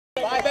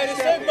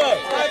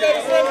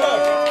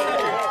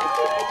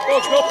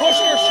Folks, no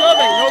pushing or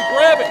shoving, no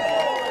grabbing.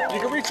 You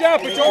can reach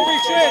out, but don't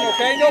reach in,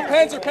 okay? No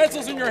pens or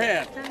pencils in your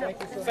hand.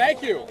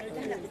 Thank you.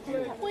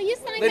 Ladies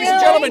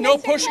and gentlemen, no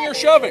pushing or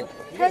shoving.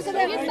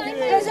 President Clinton.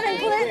 Do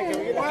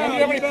you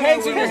have any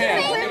pens in your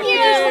hand?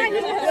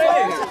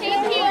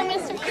 Thank you,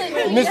 Mr.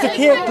 Clinton. Mr.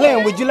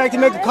 Clinton, would you like to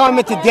make a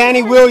comment to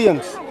Danny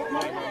Williams?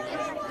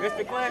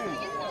 Mr. Clinton.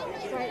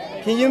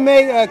 Can you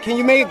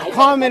make a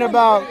comment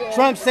about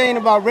Trump saying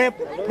about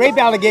rape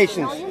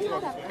allegations?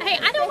 Hey,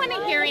 I don't want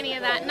to hear any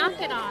of that. Knock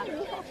it off.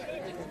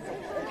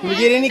 Can we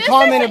get any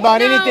comment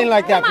about anything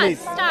like that, please?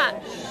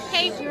 Stop.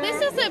 Hey,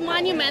 this is a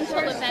monumental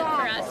event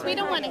for us. We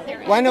don't want to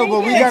hear it. Well, I know,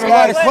 but we got a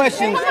lot of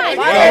questions that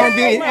aren't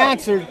being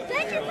answered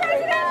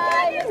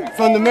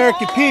from the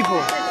American people.